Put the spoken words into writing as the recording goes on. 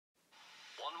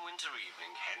winter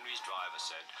evening, Henry's driver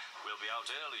said, "We'll be out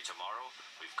early tomorrow.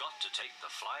 We've got to take the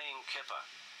flying Kipper."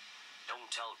 "Don't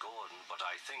tell Gordon, but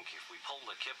I think if we pull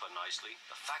the Kipper nicely,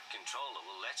 the Fat Controller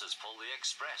will let us pull the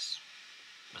Express.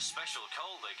 The special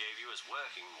coal they gave you is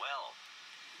working well."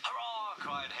 "Hurrah!"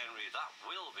 cried Henry. "That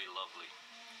will be lovely."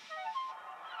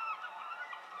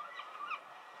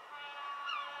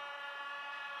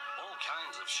 All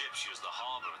kinds of ships use the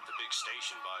harbour at the big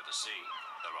station by the sea.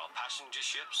 There are passenger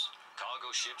ships,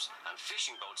 cargo ships, and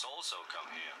fishing boats also come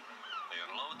here. They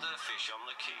unload their fish on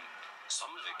the quay.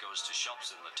 Some of it goes to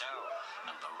shops in the town,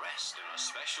 and the rest in a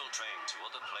special train to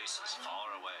other places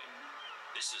far away.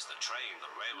 This is the train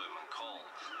the railwaymen call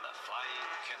the Flying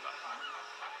Kipper.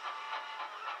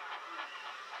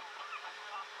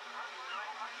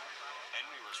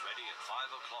 Henry was ready at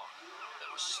 5 o'clock.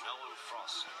 There was snow and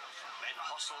frost. Men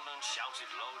hustled and shouted,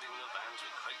 loading the vans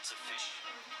with crates of fish.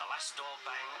 The last door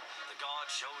banged. The guard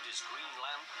showed his green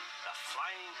lamp. The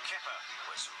Flying Kipper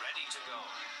was ready to go.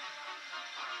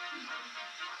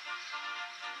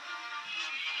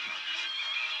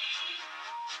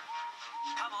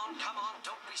 Come on,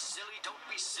 don't be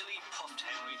silly, puffed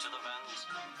Henry to the vans.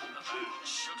 The vans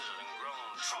shuddered and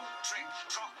groaned. Trock,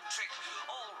 trick,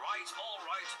 all right.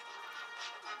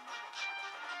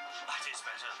 That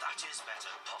is better,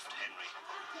 puffed Henry.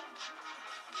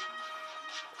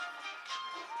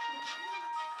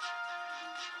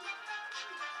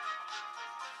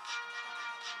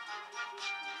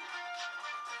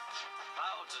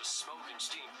 Clouds of smoke and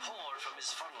steam poured from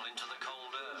his funnel into the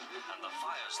cold air, and the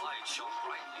fire's light shone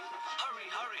brightly.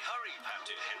 Hurry,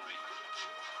 panted Henry.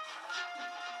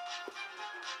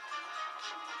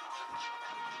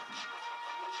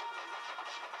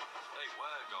 They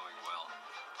were going well.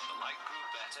 The light grew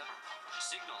better. The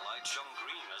signal light shone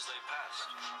green as they passed.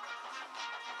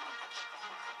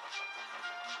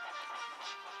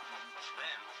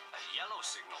 Then a yellow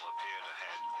signal appeared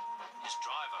ahead. His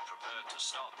driver prepared to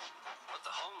stop, but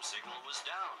the home signal was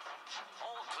down.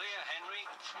 "All clear, Henry.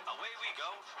 Away we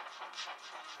go."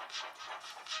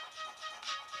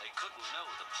 They couldn't know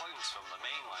the points from the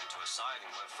main line to a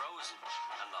siding were frozen,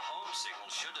 and the home signal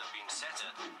should have been set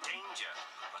at danger,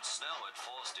 but snow had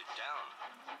forced it down.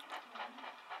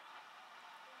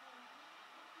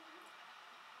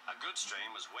 A goods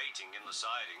train was waiting in the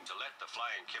siding to let the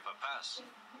Flying Kipper pass,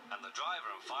 and the driver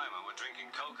and fireman were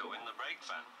drinking cocoa in the brake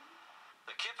van.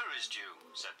 "The Kipper is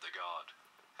due," said the guard.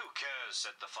 "Who cares?"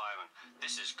 said the fireman.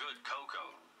 "This is good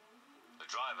cocoa." The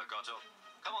driver got up.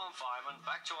 "Come on, fireman,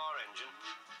 back to our engine."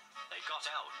 They got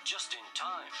out just in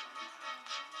time.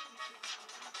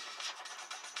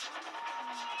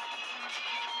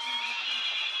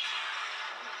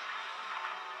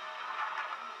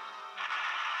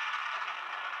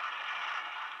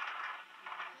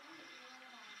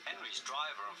 Henry's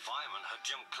driver and fireman had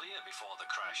jumped clear before the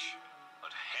crash,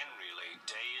 but Henry lay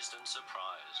dazed and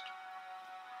surprised.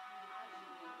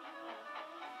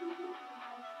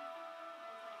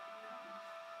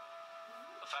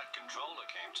 The Fat Controller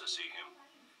came to see him.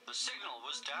 "The signal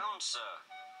was down, sir,"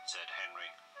 said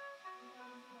Henry.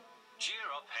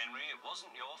 "Cheer up, Henry, it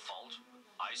wasn't your fault.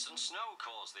 Ice and snow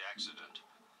caused the accident.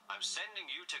 I'm sending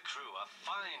you to Crewe, a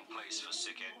fine place for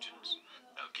sick engines.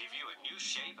 They'll give you a new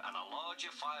shape and a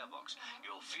larger firebox.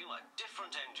 You'll feel a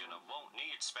different engine and won't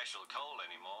need special coal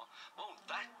anymore. Won't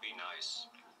that be nice?"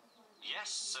 "Yes,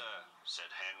 sir,"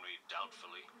 said Henry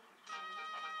doubtfully.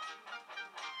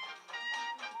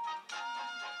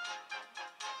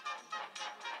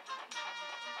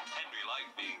 Henry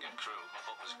liked being at Crewe,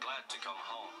 but was glad to come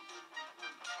home.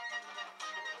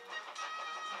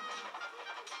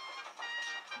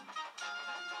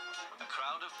 A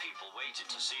crowd of people waited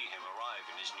to see him arrive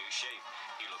in his new shape.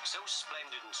 He looked so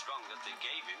splendid and strong that they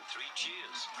gave him 3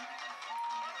 cheers.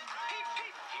 "Peep,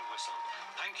 peep," he whistled.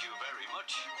 "Thank you very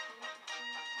much."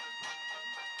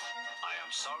 I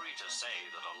am sorry to say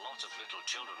that a lot of little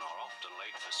children are often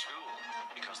late for school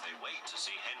because they wait to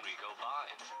see Henry go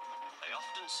by. They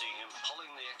often see him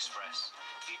pulling the express.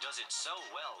 He does it so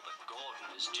well that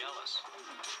Gordon is jealous.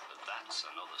 But that's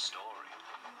another story.